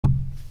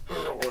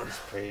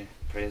just pray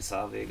to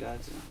Salvia,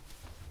 gods.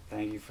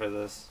 Thank you for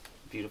this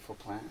beautiful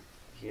plant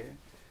here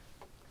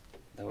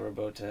that we're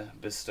about to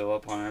bestow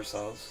upon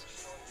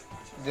ourselves.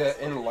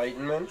 The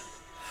enlightenment.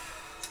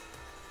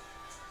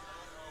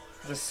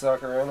 Just suck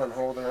her in and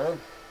hold her in.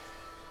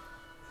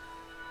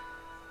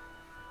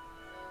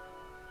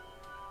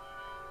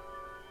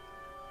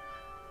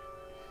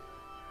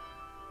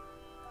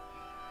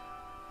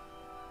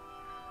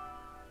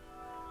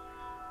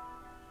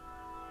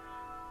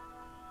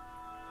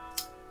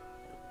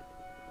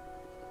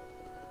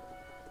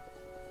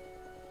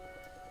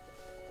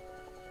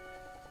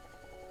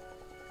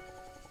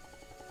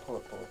 Pull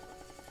it, pull it.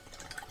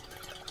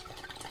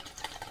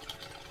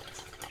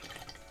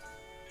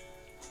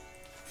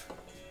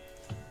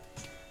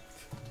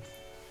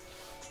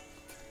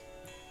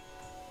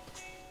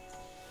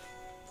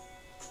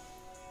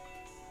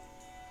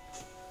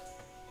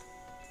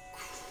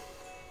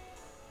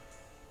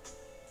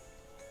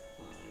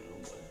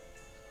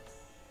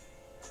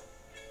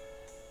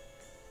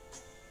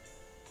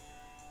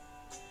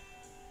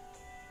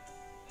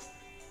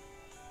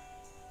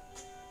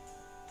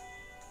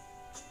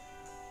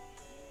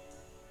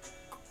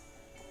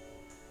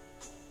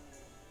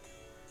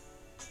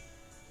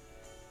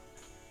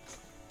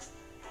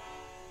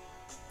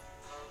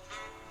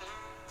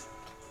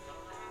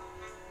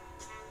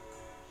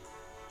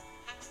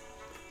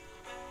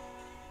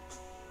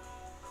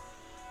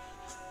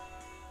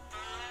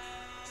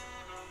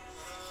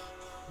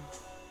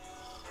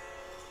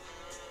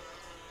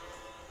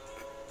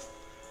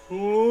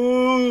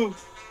 Ooh.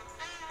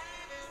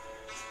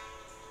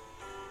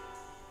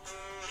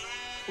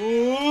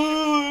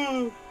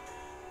 Ooh.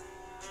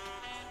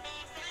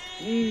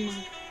 Mm.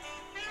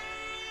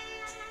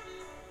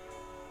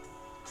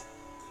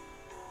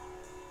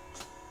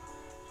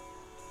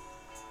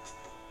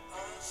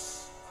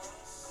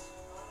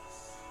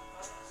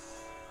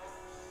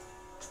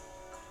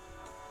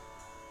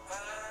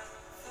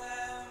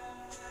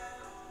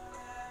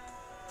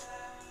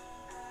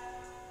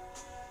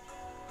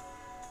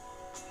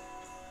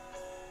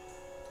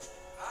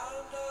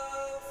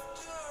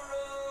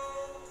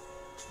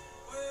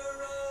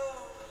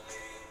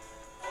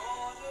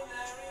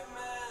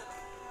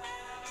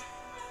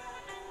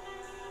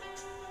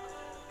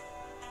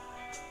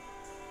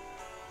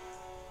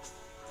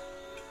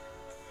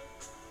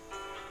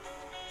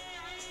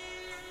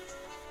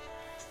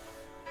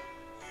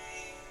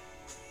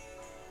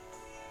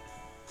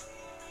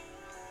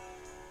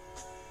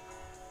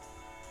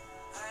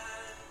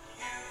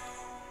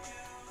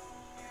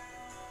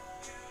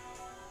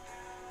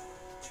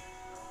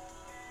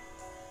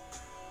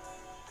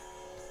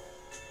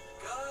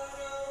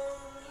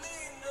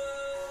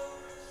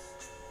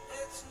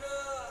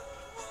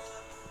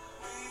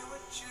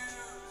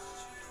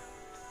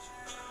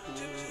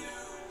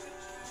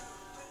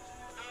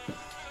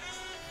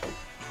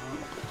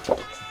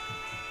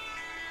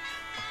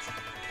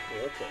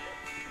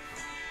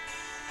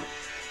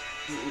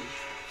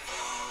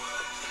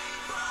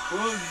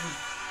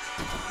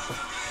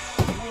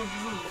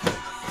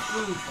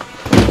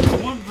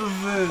 What the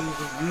hell?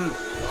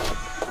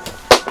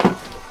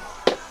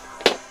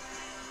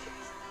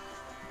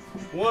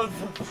 What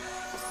the?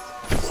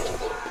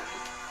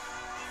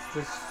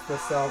 The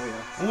Salvia.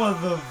 What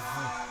the?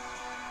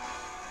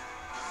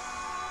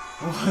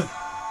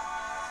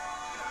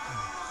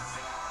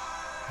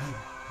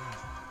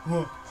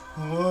 What?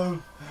 What?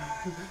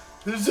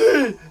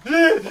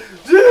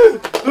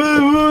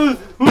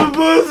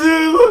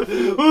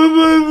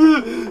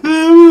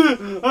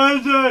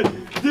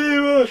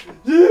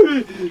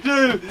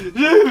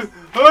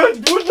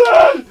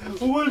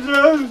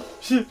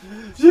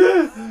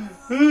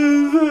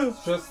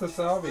 It's just the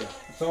Salvia.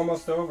 It's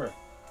almost over.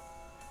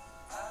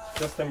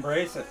 Just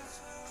embrace it.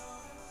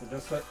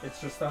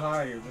 It's just a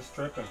high. You're just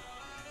tripping.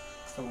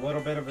 It's a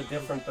little bit of a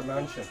different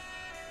dimension.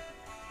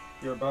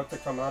 You're about to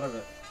come out of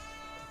it.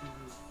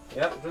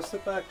 Yeah, just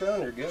sit back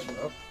down. You're good,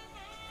 bro.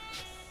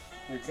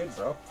 You're good,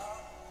 bro.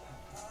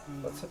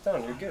 Let's sit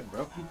down. You're good,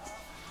 bro.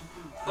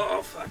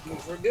 Oh, fuck.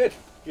 We're good.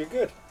 You're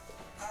good.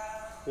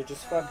 You're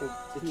just fucking...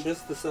 It's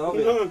just the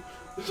Salvia.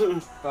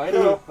 I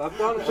know. I've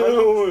done it.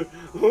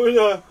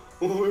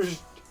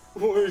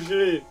 Was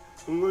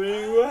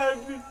you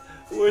happy?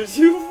 Was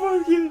you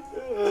fucking...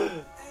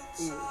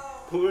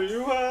 Were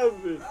you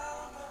happy?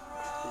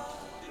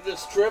 You're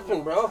just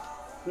tripping, bro.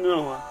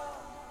 No.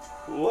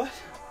 What?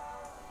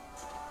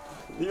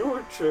 You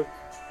were tripping.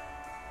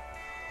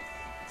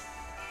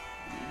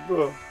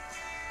 Bro.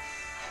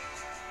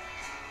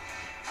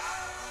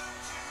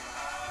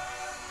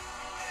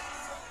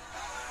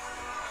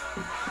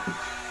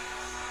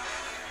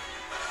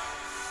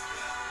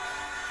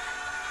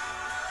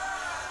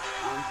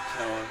 I'm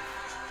telling.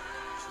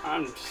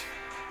 I'm just...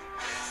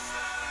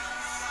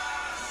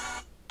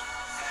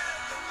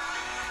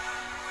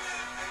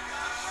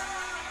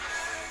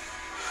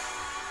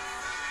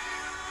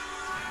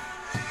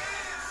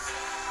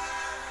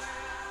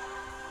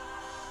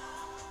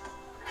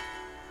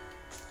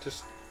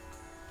 Just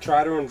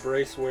try to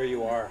embrace where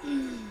you are.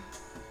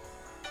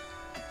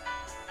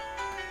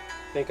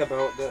 Think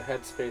about the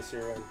headspace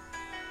you're in.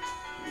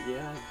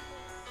 Yeah.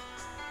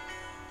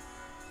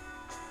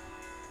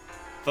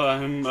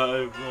 Find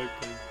my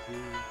fucking.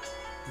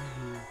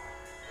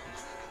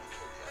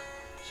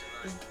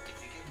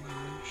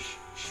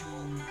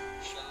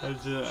 I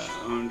just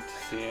want to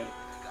see it.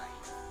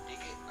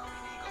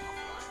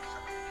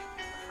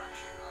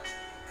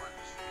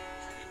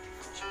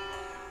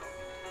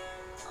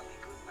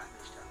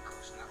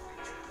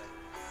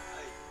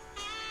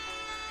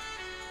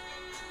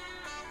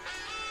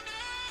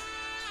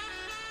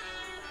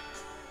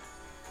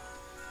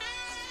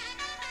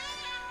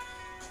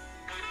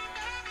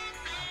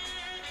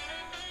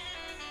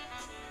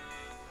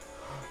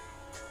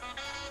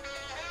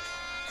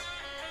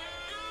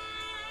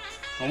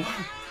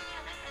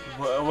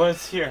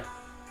 What's here?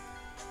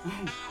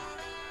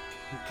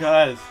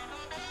 Guys,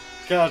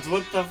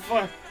 what the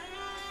fuck?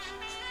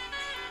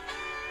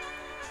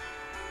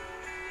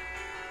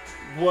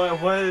 What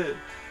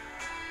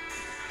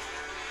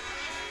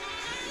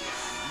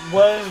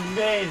is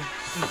made?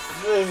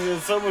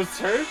 Is someone's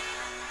hurt?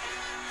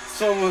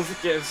 Someone's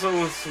smoking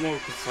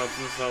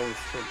something, someone's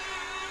hurt.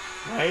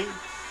 Right?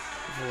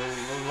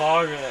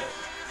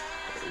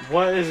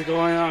 What is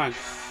going on?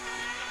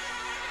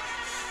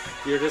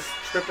 You're just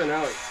tripping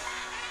out.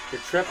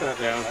 You're tripping a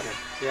bit. Okay.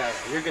 Yeah,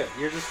 you're good.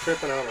 You're just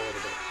tripping out a little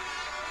bit.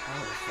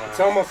 Oh, It's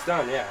almost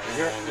done, yeah.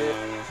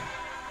 no.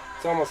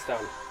 It's almost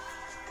done.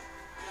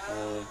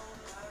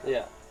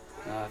 Yeah.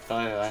 No, I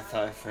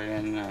thought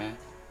friggin'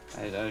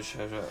 I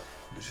showed up.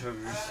 Showed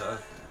your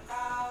stuff.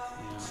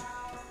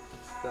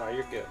 No,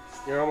 you're good.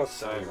 You're almost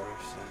Sorry, done.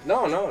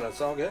 bro. No,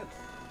 that's all good.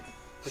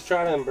 Just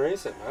try to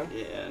embrace it, man.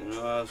 Yeah,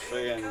 no, I was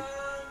friggin'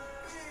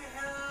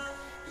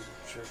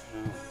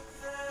 tripping out.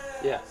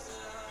 Yeah.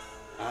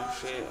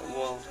 Actually,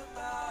 well,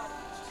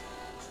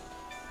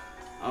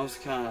 I was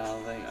kind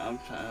of like, I'm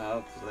trying to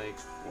help, like,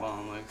 while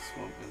I'm like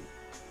smoking.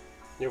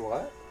 You're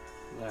what?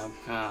 Like, I'm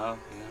kind of up,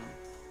 you know?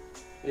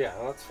 Yeah,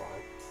 that's fine.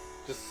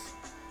 Just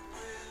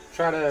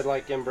try to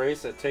like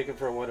embrace it, take it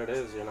for what it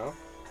is, you know?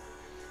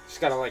 Just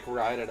gotta like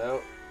ride it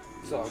out.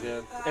 It's all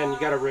good. And you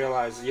gotta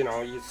realize, you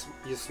know, you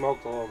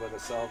smoked a little bit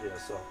of Salvia,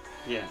 so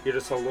Yeah. you're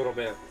just a little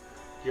bit,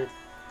 you're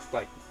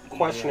like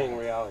questioning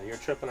reality. You're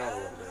tripping out a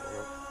little bit, you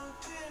know?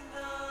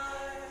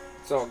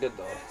 It's all good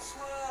though. It's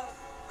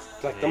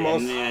like the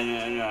most.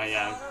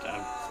 Yeah,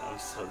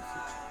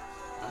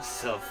 I'm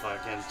still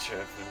fucking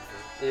tripping.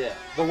 Yeah.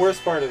 The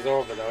worst part is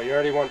over though. You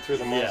already went through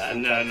the most. Yeah,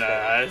 intense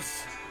part.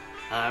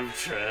 I'm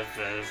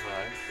tripping,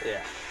 fuck.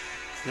 Yeah.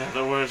 Yeah,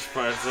 the worst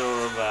part's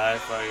over, but I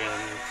fucking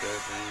am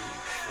tripping.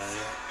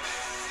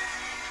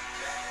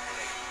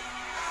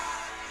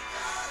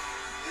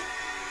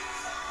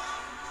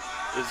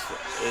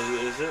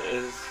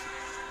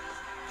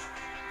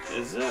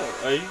 Is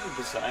it? Are you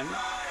beside me?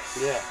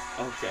 Yeah.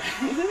 Okay.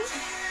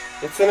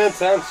 It's an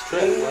intense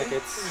trip, like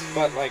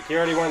but like you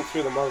already went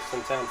through the most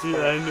intense part. Yeah,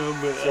 I know,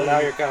 but so now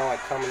you're kind of like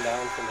coming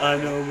down from. I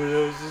know, but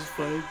it was just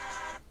funny,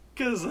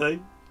 cause like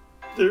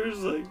there's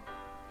like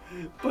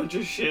a bunch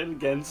of shit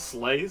getting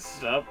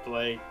sliced up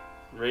like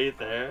right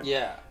there.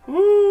 Yeah.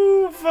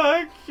 Woo,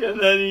 fuck, and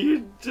then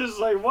you just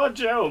like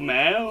watch out,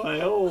 man.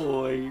 Like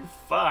holy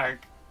fuck.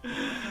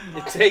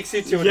 It takes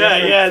you to a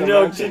different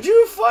no. dimension. Did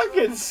you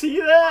fucking see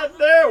that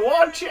there?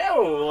 Watch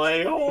out!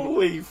 Like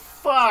holy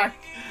fuck.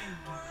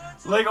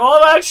 Like, all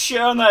that shit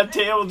on that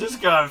table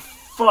just got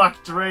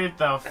fucked right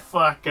the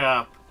fuck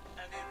up.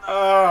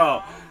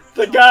 Oh,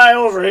 the guy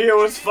over here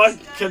was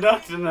fucking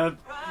conducting that.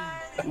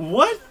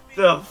 What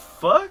the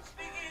fuck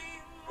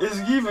is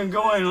even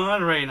going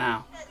on right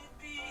now?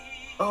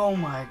 Oh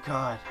my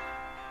god.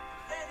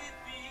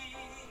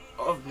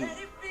 Oh.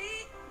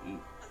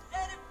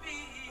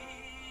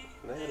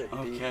 Let it be.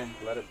 Okay.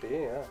 Let it be,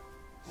 yeah. Just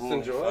Holy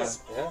enjoy it,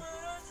 fuck. yeah.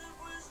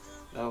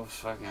 That was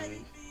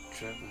fucking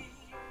tripping.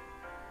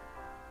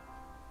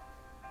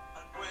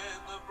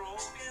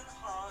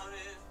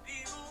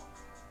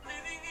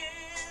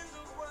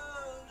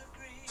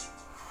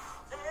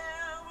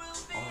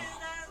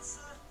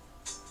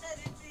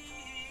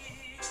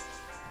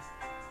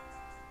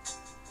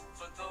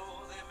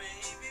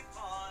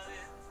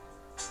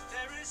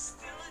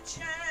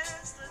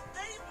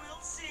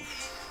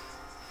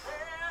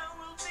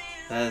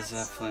 That is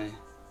definitely,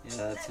 yeah,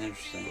 that's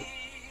interesting.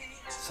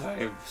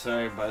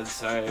 Sorry, bud.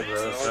 Sorry, bro.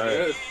 It's all Sorry.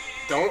 good.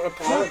 Don't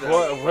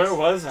apologize. Where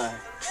was I?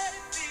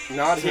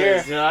 Not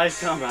here. Did I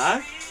come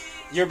back?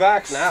 You're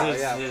back now,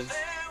 yeah. Did-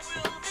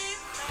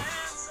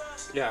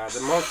 Yeah, the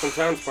most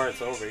intense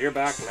part's over. You're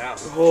back now.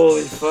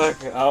 Holy fuck!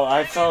 Oh,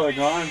 I felt like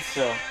gone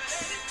still.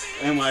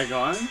 Am I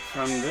gone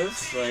from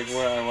this? Like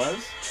where I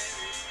was?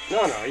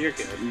 No, you're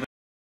good.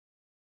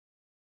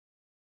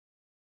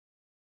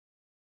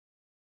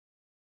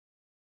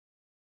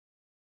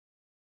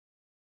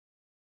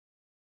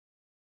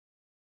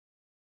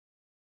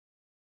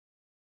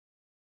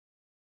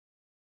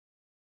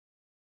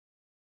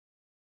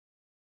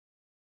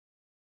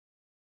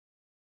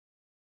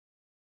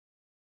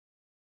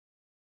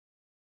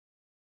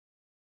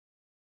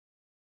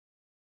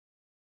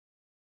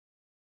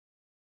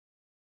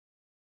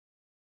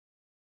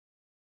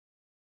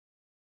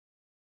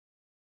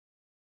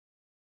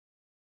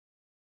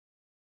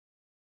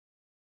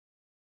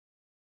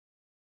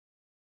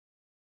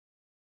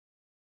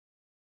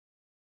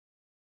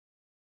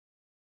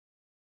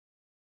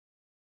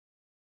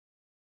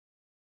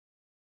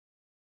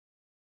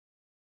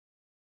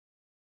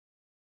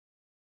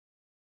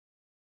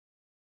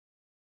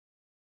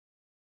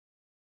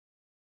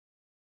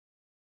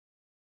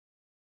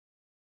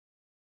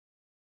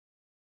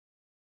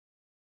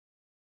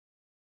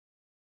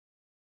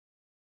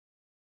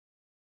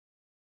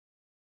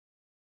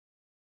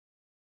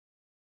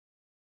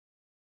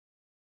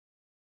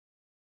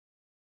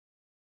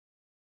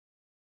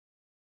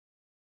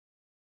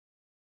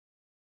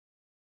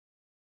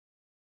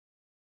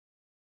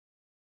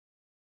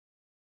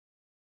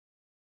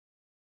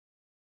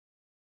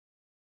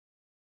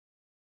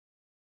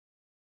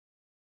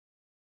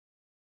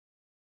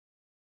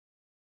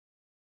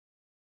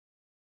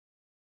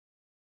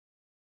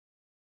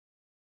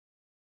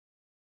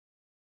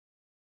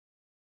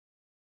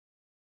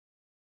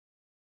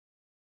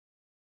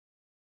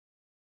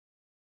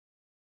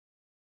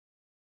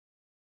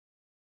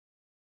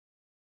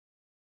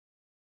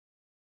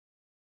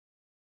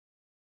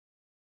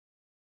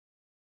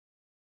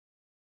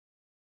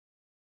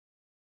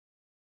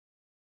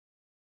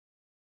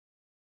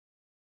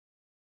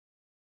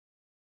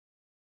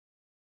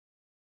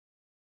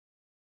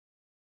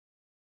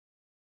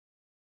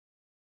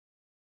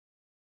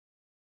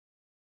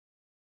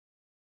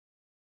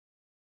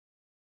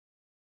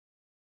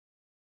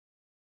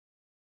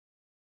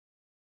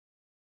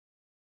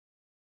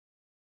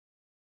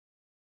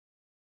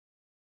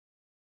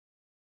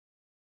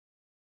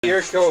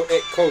 You're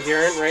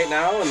coherent right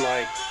now, and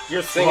like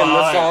you're singing Well,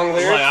 the song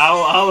lyrics. Like,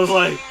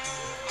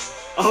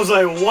 I was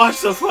like,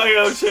 watch the fuck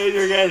out, Shane.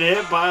 You're getting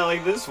hit by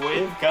like this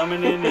wave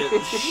coming in and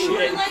You're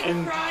shit. like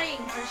And crying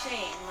for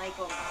Shane, like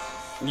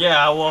almost.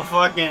 yeah, well,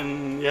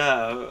 fucking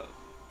yeah.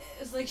 It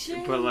was like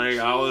Shane. But like, Shane.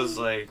 I was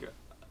like,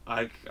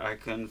 I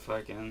couldn't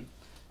fucking.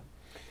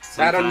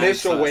 That sometimes,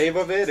 initial wave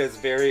of it is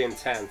very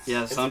intense.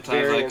 Yeah, It's sometimes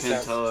very I couldn't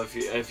intense. tell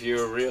if you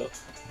were real.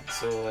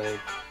 So like,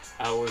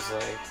 I was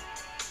like,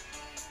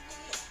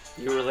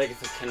 you were like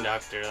the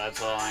conductor.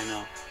 That's all I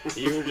know.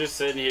 You were just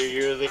sitting here.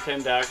 You were the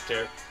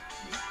conductor,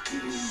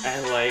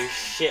 and like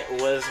shit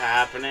was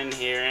happening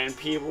here, and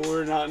people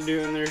were not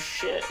doing their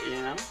shit, you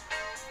know.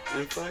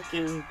 And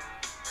fucking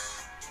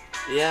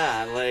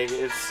yeah, like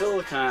it's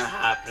still kind of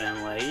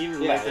happening. Like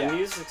even Yeah, like the yeah.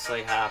 music's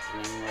like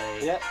happening.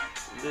 Like Yeah,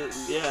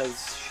 yeah,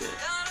 it's shit.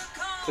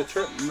 it's a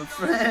trip. My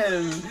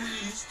friend,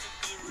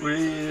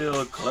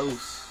 real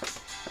close.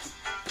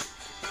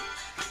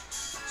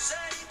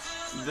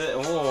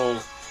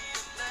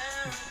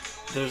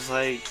 There's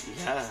like,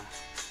 yeah.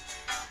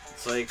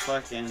 It's like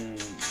fucking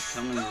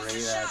coming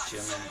right at you,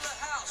 man.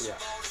 Yeah,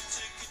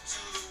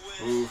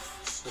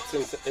 Oof.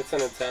 it's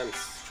an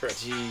intense trip.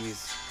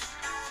 Jeez.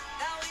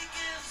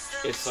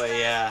 It's like,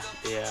 yeah.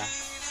 It's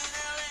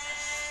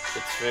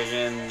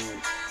friggin'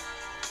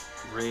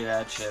 right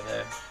at you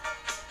there.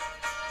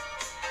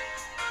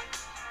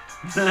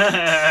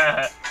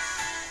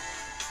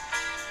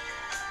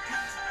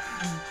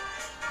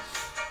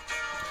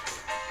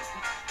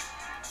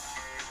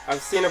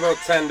 I've seen about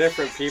 10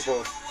 different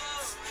people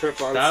trip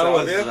on That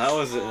Salvia.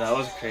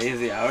 was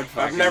crazy. I would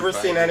fucking I've never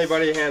seen probably-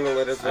 anybody handle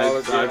it as well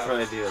as you I'd have.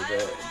 probably do a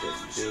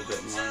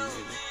bit more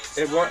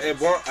maybe. It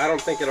won't. I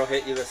don't think it'll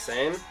hit you the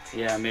same.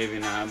 Yeah, maybe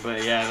not.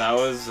 But yeah, that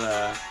was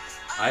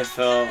I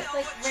felt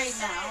Like right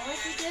now,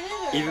 if you did it?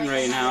 Or even like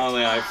right in now,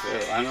 like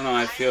the I don't know,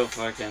 I feel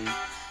fucking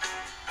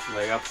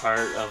like a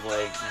part of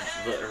like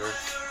the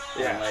earth.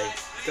 Yeah. And, like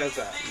It does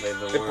that.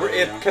 the world.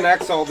 It you know?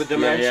 connects all the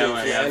dimensions.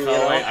 Yeah, like,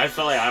 man, I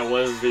felt like I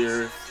was the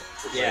earth.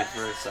 Yeah. Like,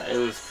 for a second. It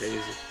was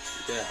crazy.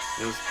 Yeah.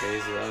 It was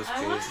crazy. That was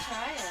I want to crazy.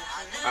 try it.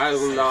 I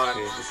will not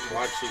crazy.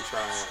 watch you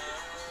try it. Why?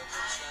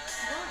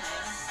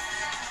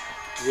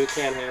 You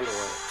can't handle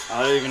it.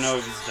 I don't even know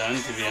if it's done,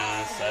 to be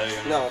honest. I don't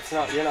even know. No, it's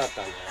not. You're not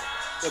done yet.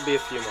 There'll be a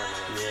few more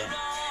minutes. Yeah.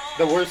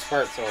 The worst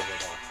part's over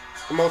though.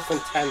 The most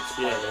intense part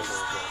Yeah. is over.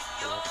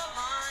 You know?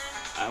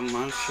 I'm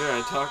not sure.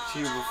 I talked to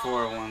you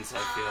before once,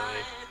 I feel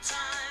like.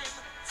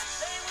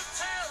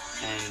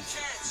 And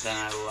then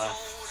I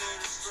left.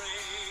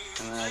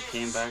 And then I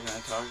came back and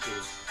I talked to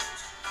you.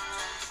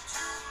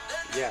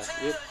 Yeah,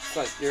 it's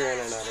like you're in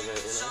and out of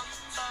it, you know.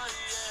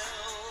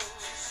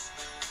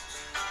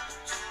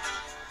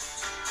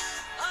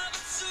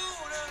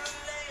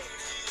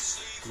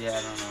 Yeah,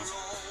 I don't know.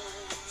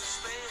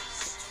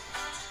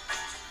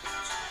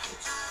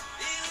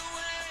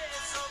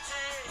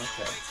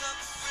 Okay.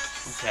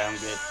 Okay, I'm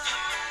good.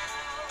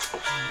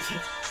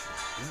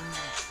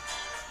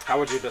 How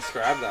would you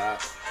describe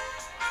that?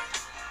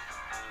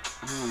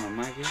 I don't know,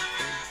 my good.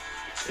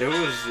 It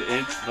was,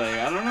 like,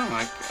 I don't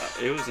know,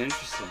 it was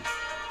interesting.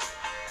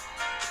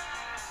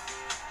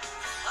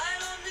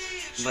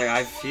 Like,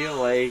 I feel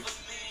like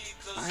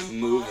I'm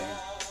moving.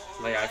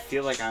 Like, I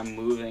feel like I'm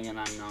moving and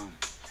I'm not.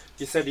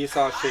 You said you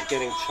saw shit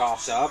getting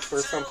chopped up or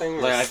something?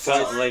 Like, I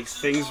felt Sliced? like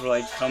things were,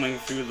 like, coming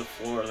through the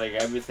floor. Like,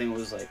 everything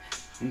was, like,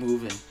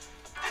 moving.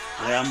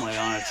 Like, I'm, like,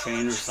 on a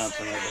train or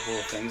something. Like, the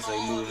whole thing's, like,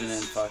 moving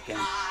and fucking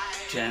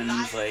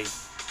Jen's, like,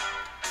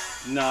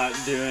 not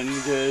doing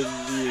good,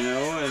 you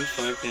know? And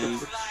fucking...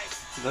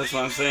 That's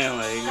what I'm saying,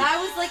 like... That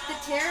was like the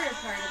terror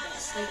part of it.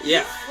 Like,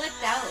 Yeah. you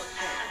flipped out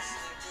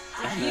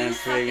first. And You then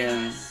fucking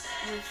friggin'...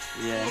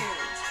 was yeah.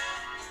 scared.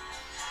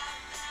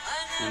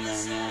 And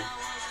then, yeah.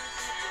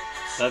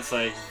 That's,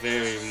 like,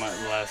 very much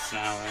less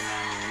now, and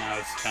then now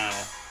it's kind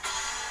of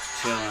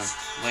chilling.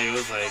 Like, it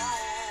was, like...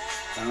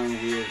 I don't know,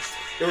 weird.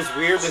 It was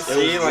weird to It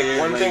see. was Like weird,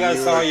 one like, thing I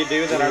you saw were- you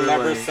do that you I were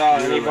never like- saw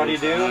you were anybody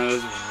like, do. It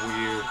was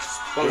weird.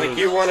 But It like was-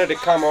 you wanted to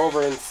come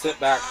over and sit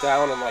back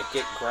down and like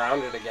get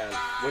grounded again,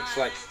 which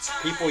like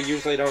people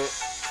usually don't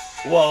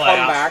Well, like,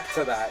 come back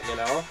to that, you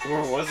know.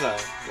 where was I?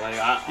 Like,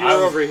 You I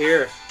were was over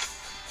here.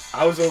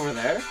 I was over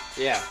there?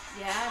 Yeah.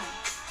 Yeah.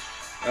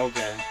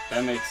 Okay,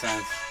 that makes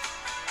sense.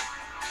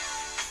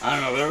 I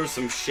don't know, there was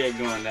some shit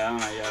going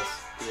down, I guess.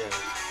 Yeah.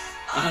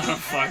 I don't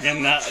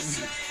fucking know.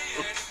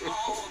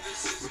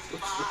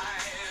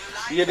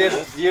 You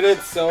did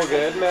so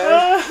good,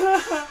 man.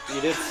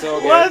 You did so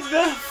good. What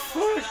the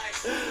fuck?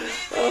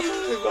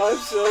 I'm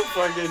so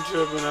fucking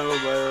tripping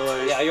over,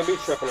 like... Yeah, you'll be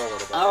tripping over the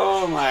bit.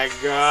 Oh my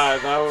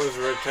god, that was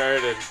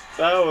retarded.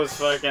 That was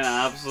fucking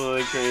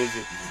absolutely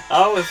crazy.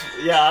 I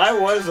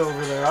was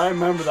over there. I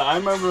remember that. I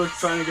remember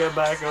trying to get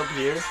back up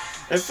here.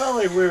 It felt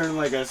like we were in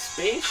like a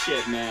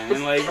spaceship, man.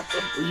 And like,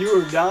 you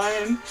were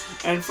dying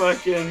and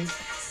fucking...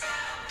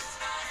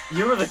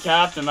 You were the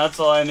captain,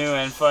 that's all I knew.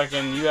 And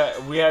fucking,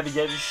 we had to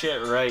get your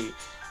shit right.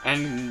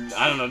 And,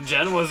 I don't know,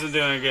 Jen wasn't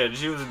doing good.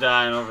 She was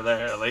dying over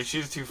there. Like, she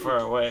was too far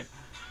away.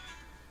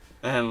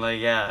 And like,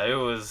 yeah, it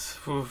was...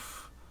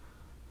 Oof.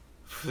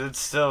 it's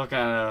still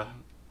kind of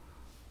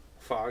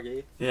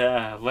Foggy.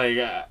 yeah. Like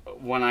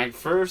when I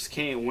first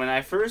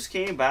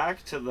came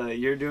back to the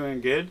You're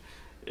Doing Good,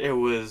 it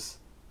was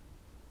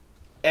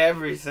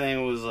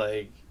everything was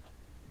like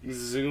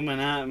zooming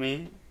at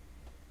me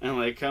and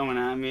like coming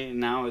at me.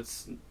 Now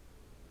it's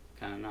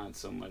kind of not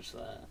so much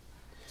that.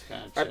 It's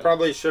kind of I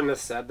probably shouldn't have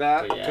said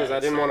that But yeah, because I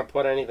it's didn't like- want to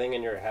put anything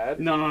in your head.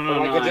 No, But,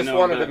 like, I just know,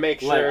 wanted but, to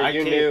make like, sure I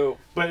you can't- knew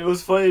But it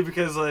was funny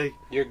because like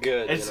you're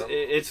good. it's you know?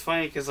 it's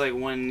funny because like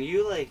when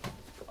you like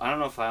I don't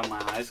know if I have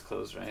my eyes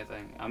closed or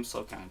anything. I'm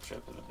still kind of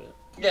tripping a bit.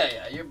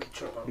 Yeah, you're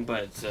tripping.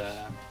 But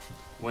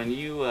when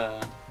you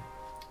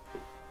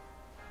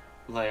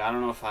like I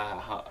don't know if I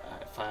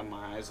have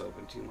my eyes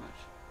open too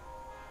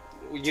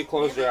much. You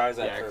closed your eyes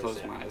at Yeah, I first.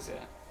 closed my eyes.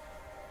 Yeah.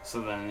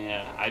 So then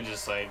I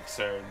just like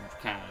started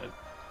kind of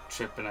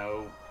tripping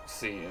out,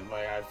 seeing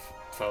like I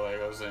felt like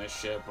I was in a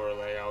ship or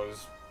like I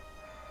was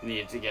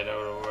needed to get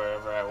out of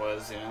wherever I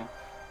was, you know.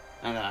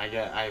 And then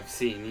I've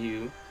seen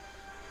you,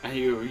 and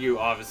you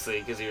obviously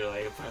because you're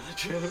like part of the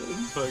trip and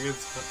fucking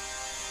stuff.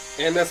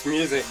 And this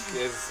music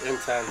is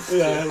intense.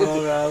 Yeah, I too.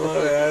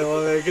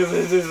 love it because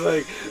it just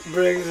like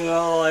brings it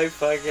all like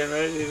fucking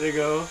ready to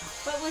go.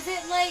 But was it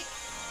like?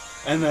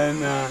 And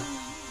then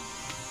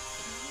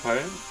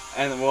pardon?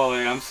 And well,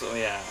 like, I'm so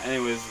yeah.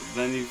 Anyways,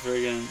 then you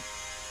friggin'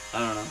 I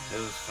don't know. It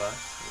was fucked.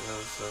 It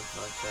was so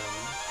fucked up,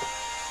 man.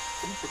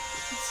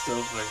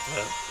 Still fucked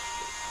up.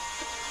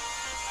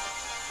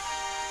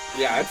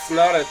 Yeah, it's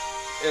not a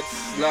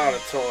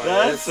toy.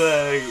 That's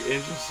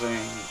It's-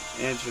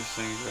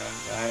 interesting drug.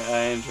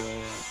 I enjoy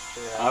it.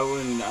 yeah. I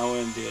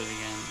wouldn't do it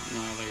again.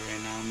 Not like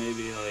right now.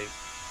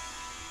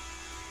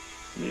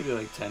 Maybe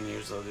like 10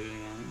 years I'll do it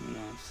again. You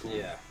know. So,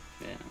 Yeah.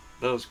 Yeah.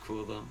 That was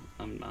cool though.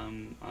 I'm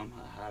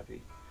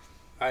happy.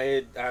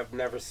 I've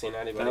never seen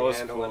anybody That was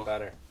handle cool. it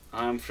better.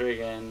 I'm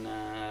friggin'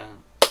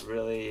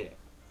 really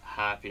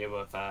happy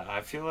about that.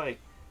 I feel like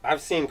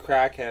I've seen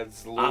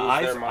crackheads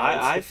lose their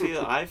minds.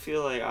 I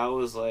feel like I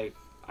was like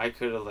I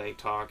could have like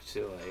talked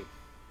to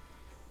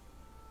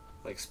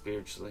like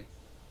spiritually.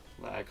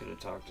 Like I could have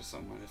talked to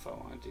someone if I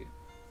wanted to.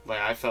 Like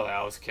I felt like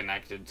I was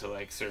connected to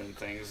like certain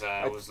things that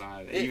I was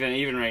not.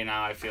 Even right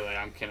now, I feel like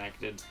I'm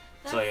connected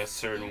to like a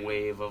certain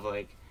wave of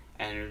like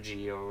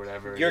energy or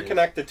whatever. You're it is.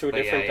 connected to a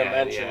Like, different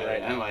dimension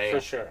right and now, like,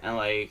 for sure. And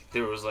like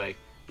there was like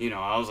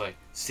I was like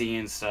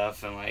seeing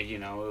stuff and like it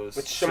was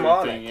It's certain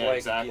shamanic, thing- yeah, like,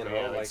 exactly,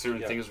 yeah, like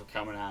certain yeah. things were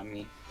coming at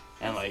me,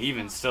 and like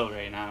even still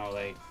right now,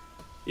 like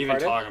even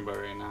Pardon? talking about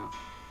it right now.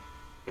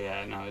 But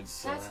yeah, no,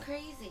 it's That's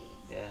crazy.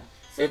 yeah.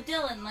 So It-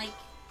 Dylan, like,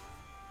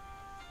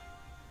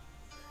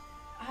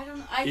 I don't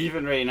know.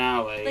 Even right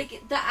now,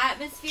 like the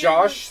atmosphere.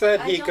 Josh said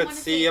I he don't could wanna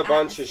see say a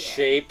bunch of atmosphere.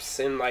 shapes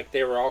and like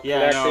they were all Yeah, I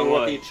know, connecting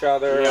with like- each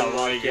other. yeah, and,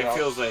 like you it know.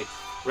 feels like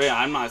right.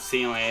 I'm not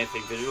seeing like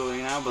anything visual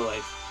right now, but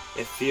like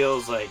it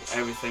feels like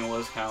everything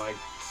was kind of like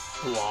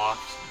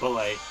blocked, but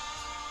like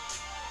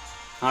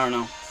I don't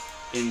know,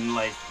 in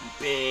like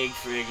big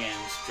friggin'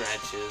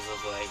 stretches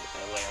of like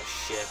a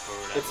ship or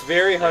whatever. It's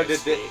very hard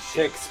like to a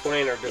spaceship.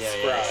 explain or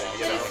describe. yeah, You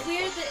But know? it's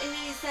weird that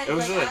he said It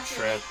was like, just a after,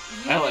 trip.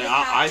 Like, you And were like the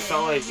I captain,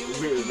 felt like you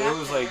were the there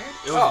was like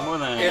conductor, it was Oh, more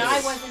than and it's-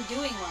 I wasn't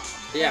doing well.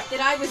 Yeah.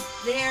 That I was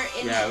there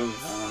in Yeah, it, it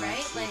was,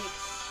 right? Like,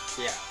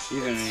 Yeah.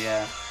 even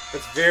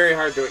It's very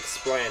hard to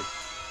explain.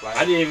 Like,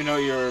 I didn't even know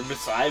you were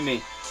beside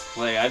me.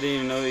 Like I didn't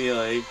even know you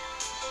like.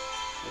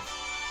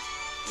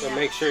 So yeah.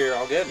 make sure you're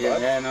all good, Yeah,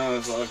 bud. yeah, no,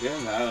 it's all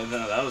good.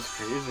 That was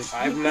crazy.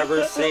 I've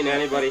never seen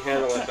anybody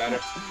handle it better.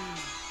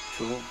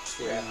 Cool.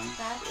 Yeah.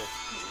 That's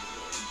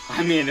crazy.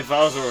 I mean, if I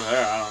was over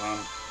there, I don't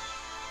know.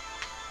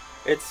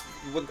 It's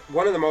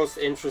one of the most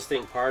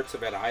interesting parts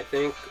of it, I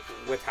think,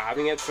 with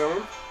having it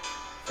filmed,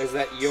 is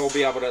that you'll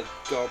be able to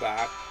go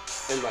back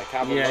and like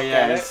have a look at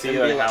and it see and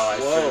like be how like,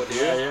 I whoa, should. dude.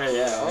 Yeah. You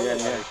know, Yeah.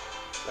 like,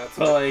 that's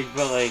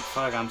But like,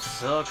 fuck, I'm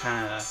still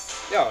kind of.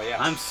 oh yeah.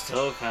 I'm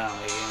still kind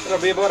of like.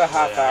 It'll be about a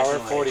half I hour,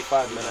 can,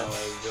 45 you know,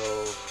 minutes.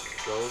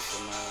 like go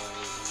somewhere.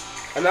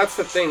 Like, And that's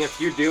the thing,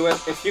 if you do it,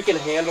 if you can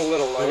handle it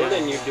alone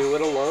and you do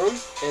it alone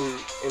in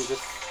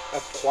just a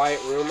quiet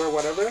room or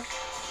whatever,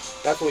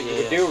 that's what you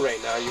would do right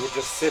now. You would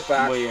just sit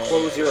back,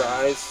 close your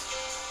eyes,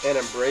 and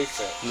embrace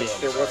it. Yeah, If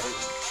there wasn't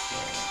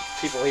yeah.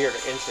 people here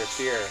to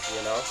interfere,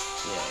 you know?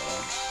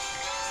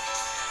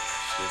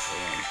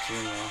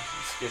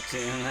 Let's get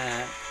to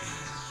that.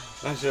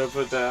 I should have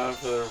put that on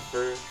for the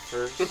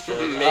first trip.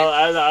 Maybe-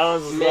 I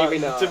was maybe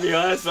not. To be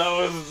honest, that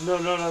was no.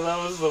 That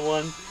was the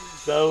one.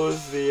 That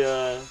was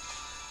the.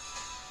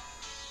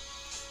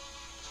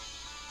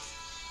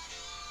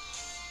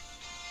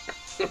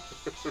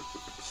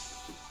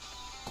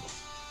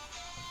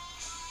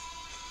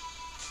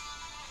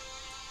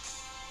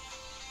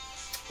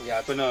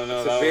 Yeah, But no, it's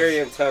that a very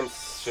was, intense.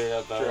 straight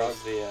up. That drug.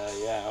 was the.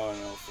 Yeah, oh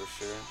no, for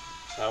sure.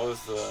 That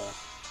was the.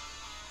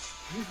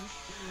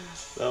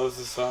 That was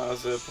the song I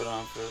was gonna put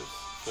on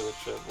for the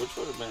trip, which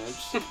would have been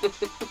interesting.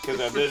 Because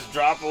at this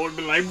drop, it would have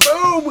been like,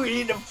 boom, we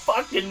need to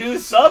fucking do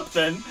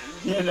something,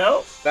 you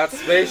know? That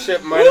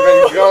spaceship might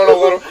have been going a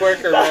little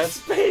quicker, That man.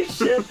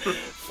 spaceship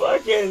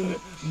fucking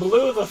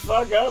blew the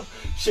fuck up.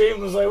 Shane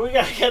was like, we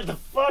gotta get the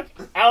fuck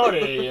out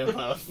of here,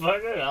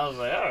 motherfucker. And I was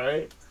like,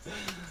 alright.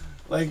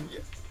 Like,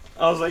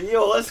 I was like,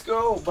 yo, let's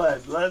go,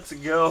 bud. Let's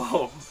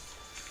go.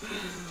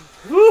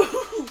 Woo.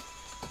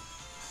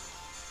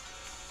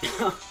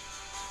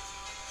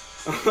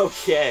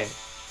 Okay.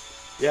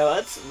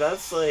 Yeah,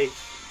 that's like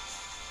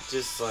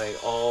just like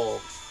all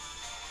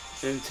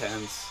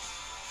intense.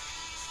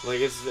 Like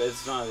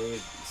it's not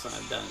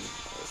done.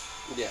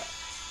 Yeah.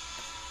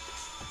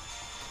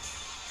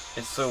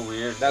 It's so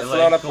weird. That's It,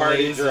 not like, a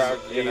party glazes- drug,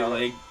 you it, know?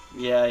 Like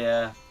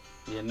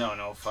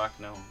no, fuck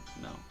no.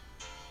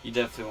 You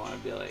definitely want to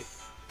be like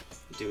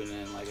doing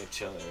it in like a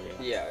chill area.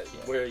 Yeah,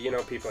 where you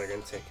know people are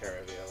gonna take care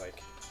of you,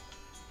 like.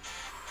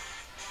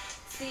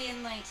 See,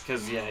 and like.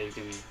 Because you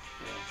can,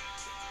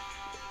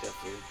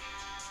 definitely.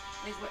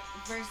 Like what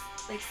versus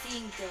like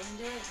seeing Dylan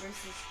do it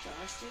versus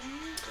Josh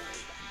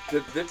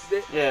doing it.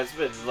 Like, Yeah, it's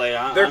been like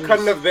There I'm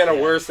couldn't just- have been a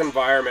yeah. worse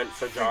environment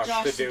for for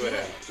Josh to do it in.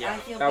 I Yeah,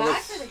 feel that bad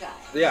was. for the guy.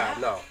 Yeah,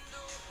 no.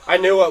 I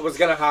knew what was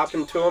gonna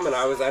happen to him, and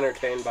I was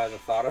entertained by the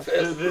thought of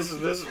it. This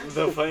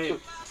the funny.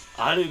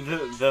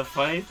 The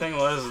funny thing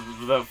was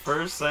the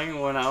first thing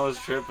when I was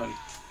tripping,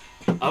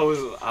 I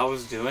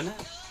was doing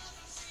it.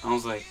 I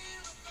was like,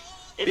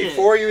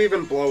 Before you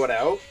even blow it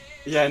out.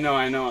 Yeah, no,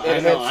 I know.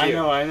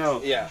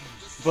 Yeah.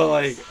 But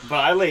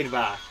I laid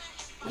back.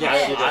 Yeah,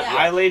 Yeah, you did. yeah.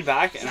 I laid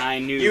back and I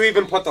knew. You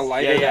even put the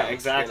lighter Yeah, down,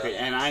 exactly. you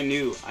know? And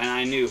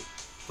I knew.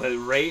 But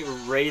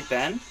right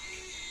then,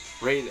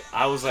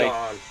 I was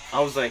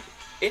like,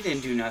 it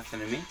didn't do nothing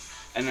to me.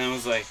 And then I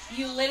was like,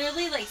 You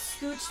literally like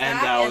scooched And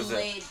back that and was it.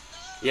 laid.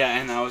 yeah,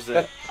 and that was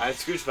it. I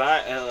scooched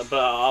back, but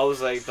I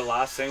was like, the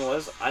last thing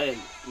was,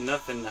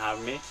 nothing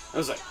happened to me. I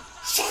was like,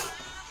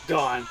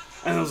 gone.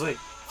 And I was like,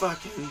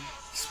 fucking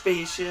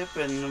spaceship,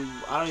 and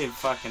I don't even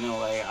fucking know.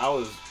 Like,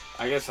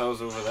 I guess I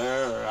was over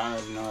there, or I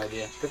have no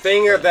idea. The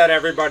thing that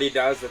everybody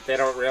does that they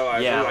don't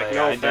realize, Yeah, and like like,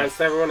 no I offense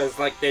to everyone, is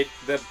like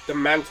the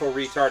mental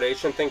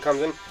retardation thing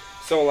comes in.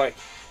 So like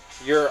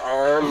your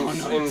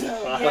arms Oh, no, and yeah.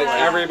 like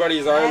Yeah.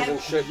 everybody's arms and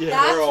shit. Yeah.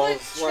 That's They're all what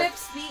like,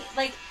 trips me.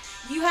 Like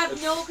you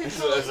have no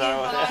control of Is your that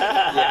what-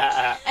 body,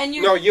 Yeah. and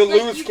you no, you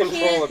like, lose you control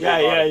can't- of your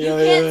Yeah, body. You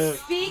can't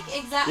speak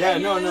exactly. Yeah,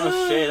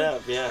 no, straight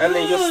up, yeah. And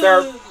then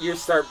you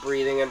start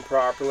breathing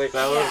improperly.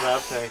 That was Yeah.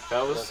 epic.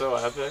 That was so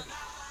epic.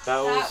 That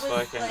was was,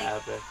 fucking like,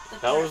 epic. the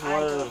That was part I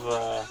one don't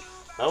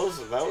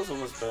of that was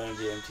almost better than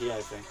DMT,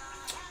 I think.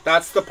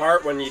 That's the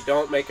part when you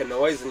don't make a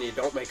noise and you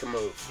don't make a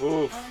move.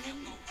 Oof.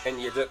 And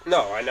you just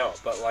no, I know,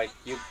 but like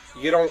you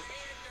don't.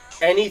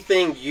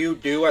 Anything you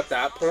do at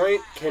that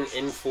point can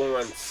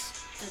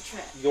influence The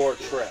trip. your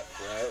trip,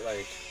 right?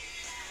 Like.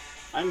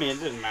 I mean, it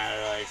didn't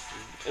matter. Like,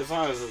 as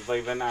long as it's,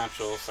 like the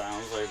natural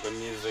sounds, like the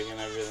music and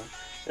everything,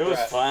 it was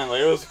Right. fun. Like,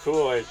 it was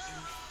cool. Like,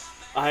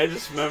 I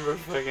just remember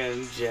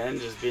fucking Jen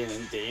just being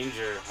in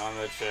danger on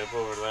the trip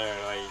over there.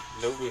 Like,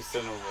 nobody's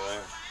sitting over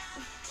there.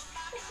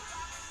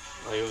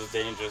 Like, it was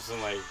dangerous,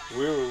 and like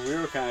we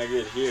were kind of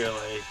good here.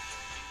 Like,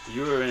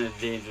 you were in a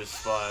dangerous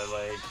spot.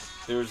 Like,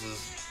 there was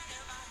this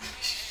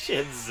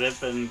shit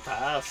zipping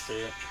past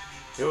you.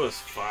 It was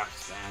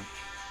fucked, man.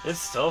 It's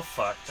still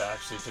fucked,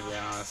 actually, to be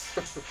honest.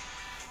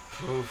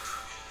 Oof.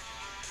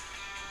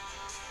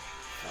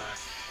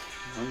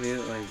 Fuck. Let me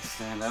like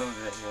stand out a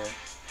bit here.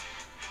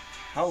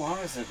 How long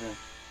has it been?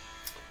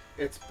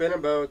 It's been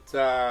about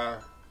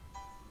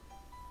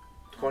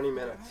 20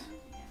 minutes.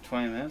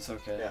 20 minutes?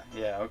 Okay. Yeah.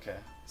 Yeah, okay.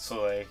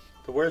 So like,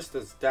 The worst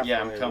is definitely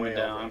yeah, I'm coming way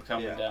down. over. I'm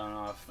coming Yeah. down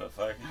off the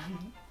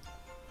fucking.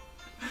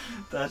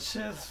 That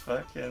shit's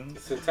fucking.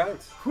 It's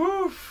intense.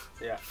 Whew.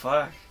 Yeah.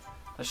 Fuck.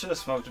 I should have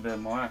smoked a bit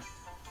more.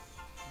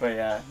 But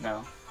yeah,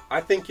 no.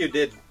 I think you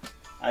did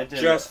I did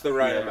just the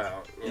right yeah.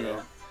 amount. You Yeah.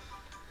 know,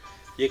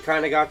 you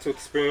kind of got to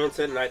experience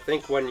it, and I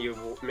think when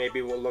you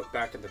maybe will look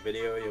back at the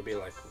video, you'll be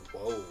like,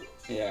 "Whoa!"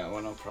 Yeah,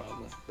 well, no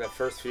problem. That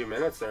first few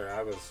minutes there,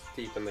 I was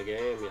deep in the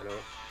game. You know.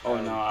 Oh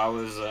no, I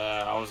was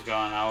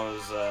gone.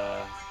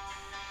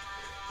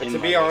 But in to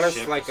my be honest,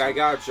 ship like or I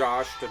got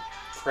Josh to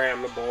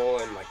cram the bowl,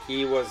 and like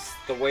he was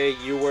the way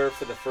you were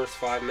for the first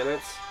 5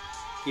 minutes,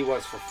 he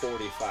was for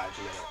 45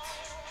 minutes.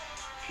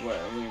 What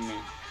do you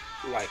mean?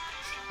 Like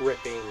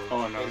tripping.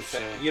 Oh, no and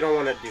shit. You don't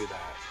want to do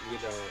that. You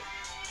don't.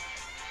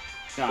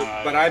 No,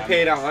 But I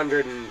paid mean,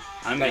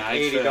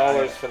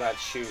 $180 for that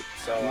shoot,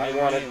 so I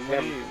wanted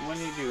him. When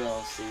you do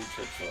LC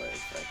trips for like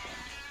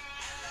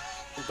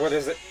fucking, But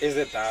is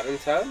it that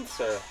intense,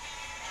 or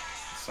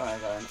it's not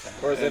that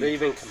intense. is it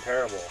even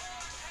comparable?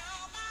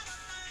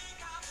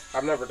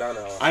 I've never done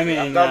LSD. I mean,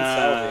 I've done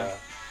Salvia.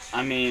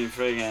 I mean,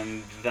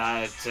 friggin'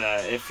 that.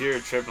 If you're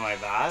tripping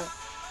like that,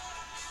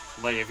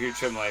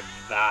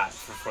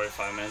 for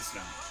 45 minutes,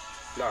 no,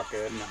 Not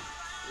good. no,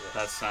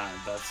 that's not.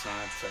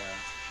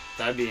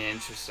 That'd be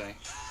interesting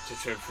to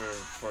trip for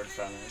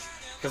 45 minutes.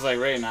 Cause like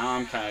right now,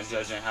 I'm kind of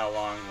judging how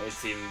long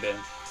it's even been.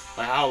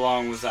 Like, how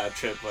long was that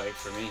trip, like,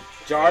 for me?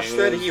 Josh Like,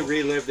 said it was- he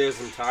relived his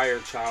entire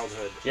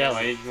childhood. Yeah,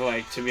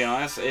 like, to be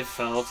honest, it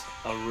felt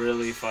a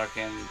really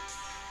fucking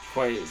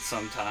quite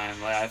some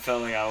time. Like, I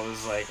felt like I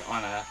was, like,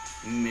 on a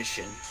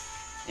mission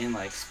in,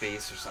 like,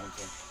 space or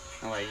something.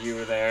 And, like, you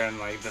were there and,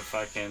 like, the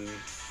fucking...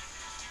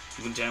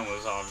 Jen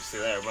was obviously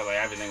there, but, like,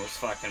 everything was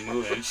fucking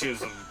moving. And she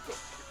was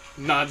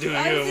not doing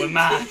I good was with in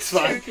maths.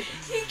 danger. Like,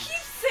 He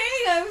keeps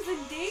saying I was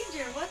in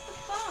danger. What the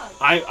fuck?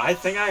 I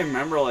think I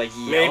remember, like,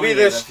 yelling Maybe it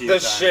the a few the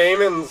times.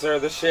 shamans or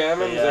the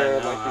shamans Yeah, are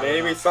no, I like don't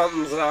maybe know.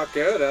 something's not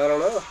good. I don't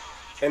know.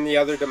 In the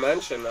other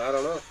dimension, I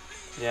don't know.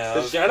 Yeah, that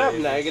Does was Jen have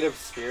crazy. negative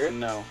spirit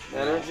No.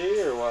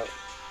 energy or what?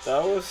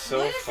 That was so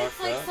what if fucked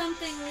it's like up.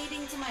 something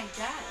leading to my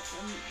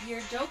death and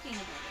you're joking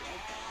about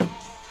it like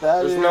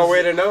that? There's no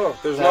way to know.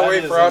 There's no that way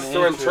is for us an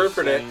to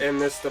interpret it interesting- in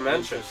this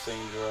dimension. Interesting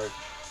drug.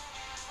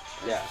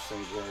 Yeah.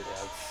 Interesting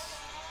drug.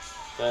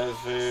 That is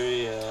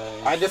very. I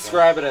interesting.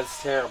 describe it as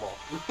terrible.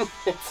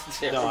 It's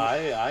terrible. No,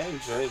 I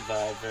enjoyed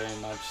that very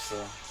much.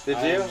 So. Did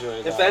I you?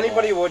 enjoyed If that a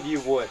anybody lot. would, you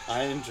would.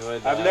 I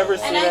enjoyed that. I've never a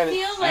lot. seen And I any-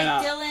 feel like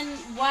And,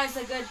 Dylan was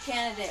a good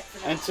candidate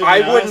for And that. to be I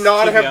would honest-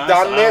 not to be have honest,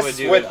 done I this would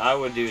do with- it. I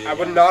would do it. I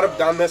would again, not have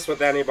probably. done this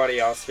with anybody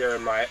else here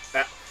in my.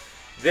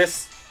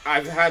 This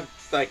I've had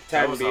like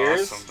That 10 was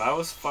beers. awesome. That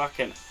was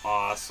fucking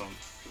awesome.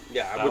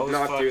 Yeah, I That would was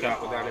not do fucking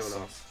that with anyone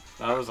awesome. else.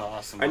 That was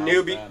awesome. A I like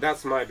newbie. that.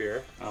 That's my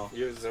beer. Oh.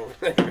 Yours over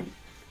there.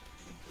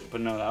 But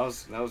no, that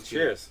was good.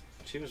 Cheers.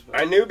 Cheers.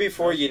 I knew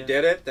before That was you good.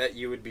 did it that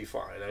you would be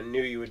fine. I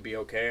knew you would be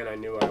okay, and I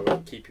knew I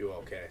would keep you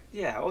okay.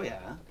 Yeah, oh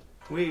yeah.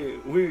 We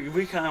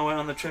kind of went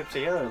on the trip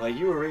together. Like,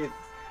 you were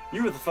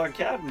the fucking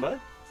captain, bud.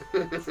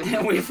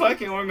 And we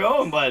fucking were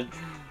going, bud.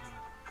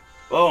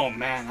 Oh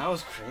man, that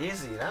was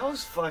crazy. That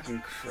was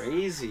fucking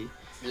crazy.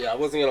 Yeah, I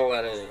wasn't gonna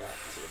let anything happen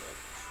to you,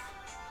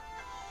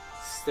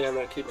 man. Stand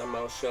there, keep my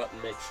mouth shut,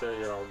 and make sure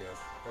you're all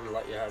good, and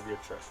let you have your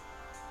trip.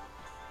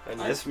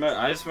 And I just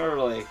remember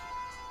like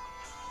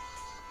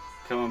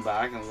coming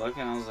back and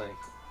looking. I was like,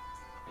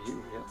 "Are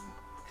you real?"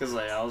 Because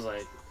like I was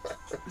like,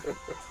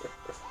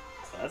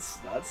 "That's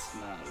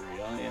not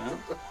real," you know.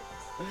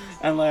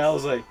 And like I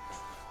was like,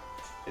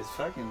 "Is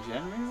fucking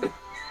Jen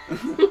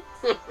real?"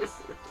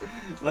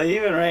 Like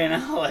even right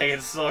now, like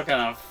it's still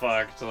kind of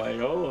fucked. Like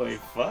holy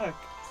fuck.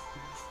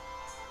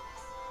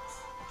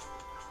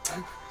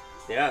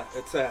 yeah,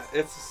 it's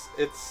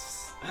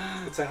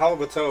a hell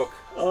of a toke.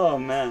 Oh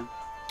man,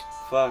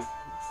 fuck.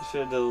 I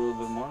should have done a little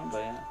bit more, but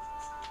yeah.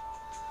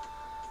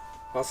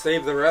 I'll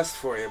save the rest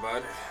for you,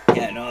 bud.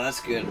 Yeah, no, that's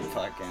good.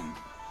 Fucking.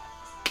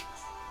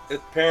 It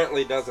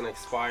apparently doesn't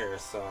expire,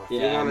 so if you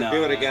Yeah, want to no,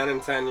 do it no. again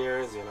in 10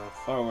 years, you know.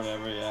 Or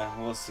whatever. Yeah,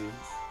 we'll see.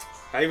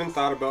 I even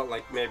thought about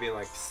like maybe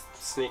like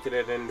sneaking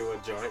it into a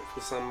joint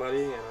for somebody,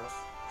 you know,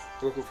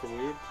 looking for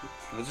weed.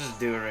 Let's just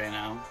do it right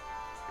now.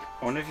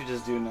 I wonder if you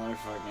just do another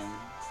fucking.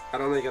 I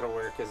don't think it'll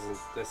work as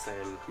the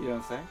same. You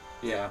don't think?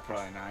 Yeah,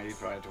 probably not. You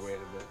probably have to wait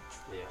a bit.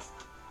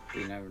 Yeah.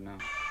 You never know.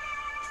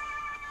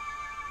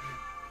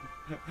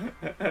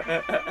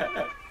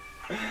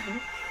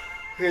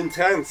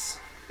 Intense.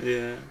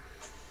 Yeah.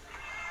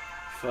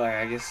 Fuck,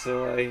 I guess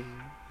so. Like,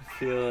 I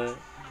feel it.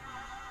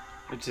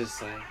 It's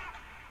just like.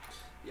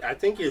 I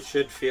think you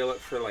should feel it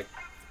for like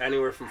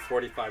anywhere from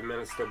 45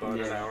 minutes to about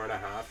an Yeah. hour and a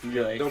half.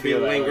 You like There'll be feel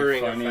that, like,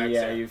 lingering funny, effects.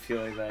 Yeah, there. you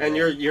feel like that. And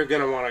yeah. you're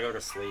gonna want to go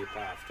to sleep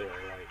after.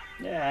 Like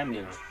Yeah, I mean,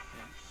 you know,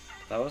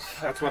 that was.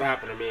 that's what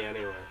happened to me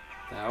anyway.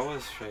 That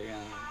was friggin'.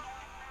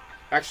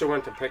 Actually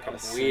went to pick up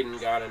That's weed sick.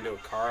 and got into a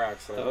car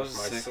accident That with was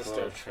my a sick sister.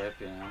 little trip,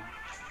 you know.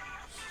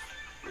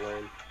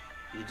 Lame.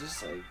 You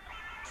just like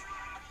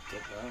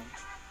dip out.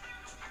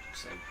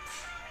 Just like.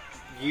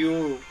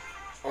 You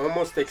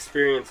almost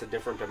experience a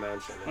different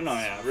dimension. It's Oh, no,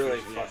 yeah, really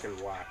for sure, yeah.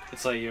 fucking whack.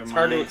 It's like your It's mind.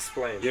 hard to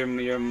explain. Your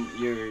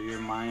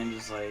mind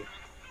is like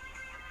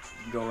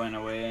going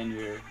away, and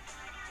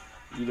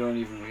you don't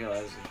even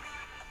realize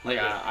it. Like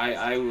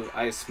Yeah.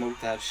 I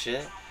smoked that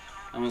shit,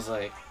 and was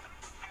like,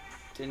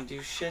 didn't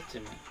do shit to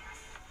me.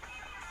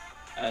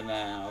 And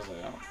then I was like,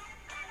 oh,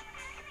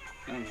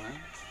 never mind.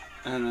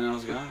 And then I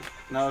was gone.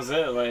 And that was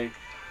it. Like,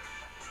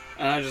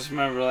 and I just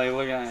remember like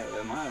looking at it,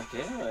 am I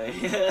okay?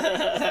 Like,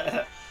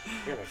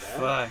 You're gonna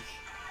die. fuck.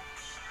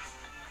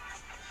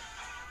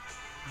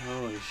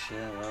 Holy shit,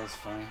 that was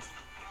funny.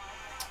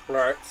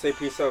 Alright, say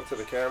peace out to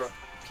the camera.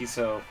 Peace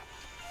out.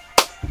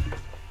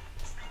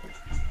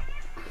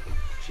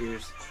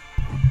 Cheers.